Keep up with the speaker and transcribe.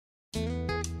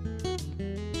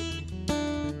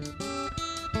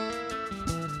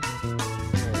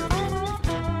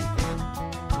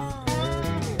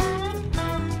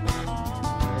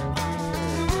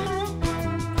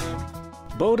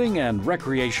Boating and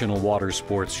recreational water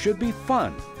sports should be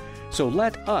fun, so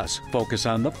let us focus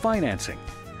on the financing.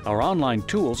 Our online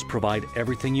tools provide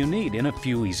everything you need in a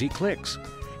few easy clicks.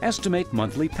 Estimate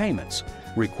monthly payments,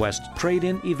 request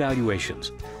trade-in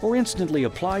evaluations, or instantly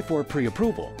apply for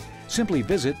pre-approval. Simply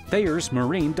visit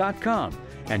ThayersMarine.com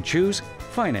and choose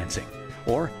Financing,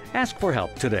 or ask for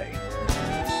help today.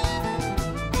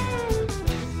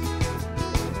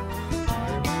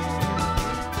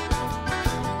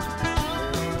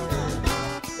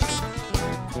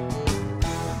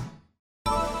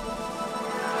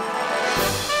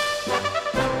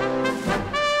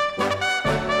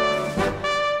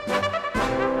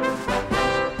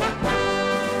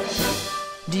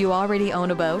 Do you already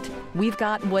own a boat? We've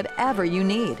got whatever you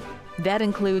need. That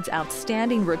includes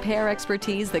outstanding repair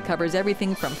expertise that covers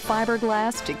everything from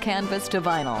fiberglass to canvas to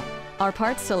vinyl. Our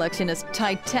parts selection is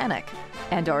titanic,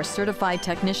 and our certified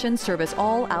technicians service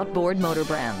all outboard motor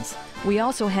brands. We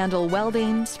also handle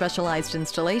welding, specialized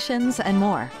installations, and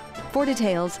more. For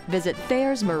details, visit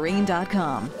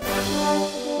ThayersMarine.com.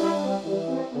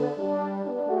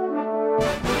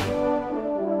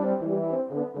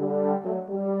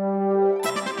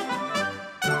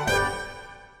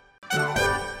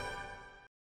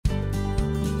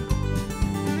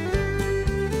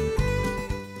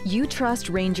 You trust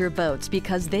Ranger boats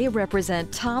because they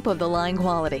represent top-of-the-line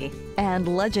quality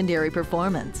and legendary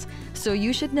performance. So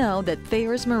you should know that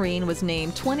Thayer's Marine was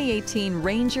named 2018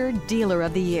 Ranger Dealer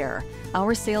of the Year.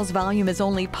 Our sales volume is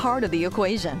only part of the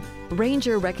equation.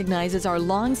 Ranger recognizes our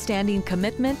long-standing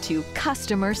commitment to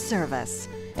customer service,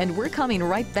 and we're coming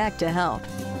right back to help.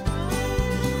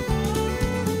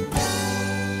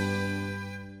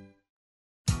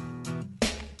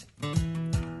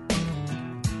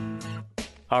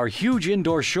 Our huge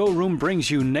indoor showroom brings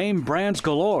you name brands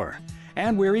galore,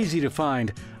 and we're easy to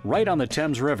find right on the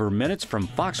Thames River, minutes from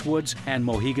Foxwoods and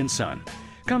Mohegan Sun.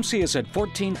 Come see us at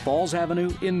 14 Falls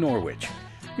Avenue in Norwich.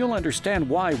 You'll understand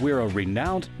why we're a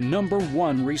renowned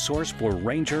 #1 resource for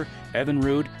Ranger,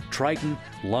 Evinrude, Triton,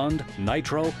 Lund,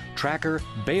 Nitro, Tracker,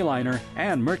 Bayliner,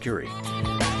 and Mercury.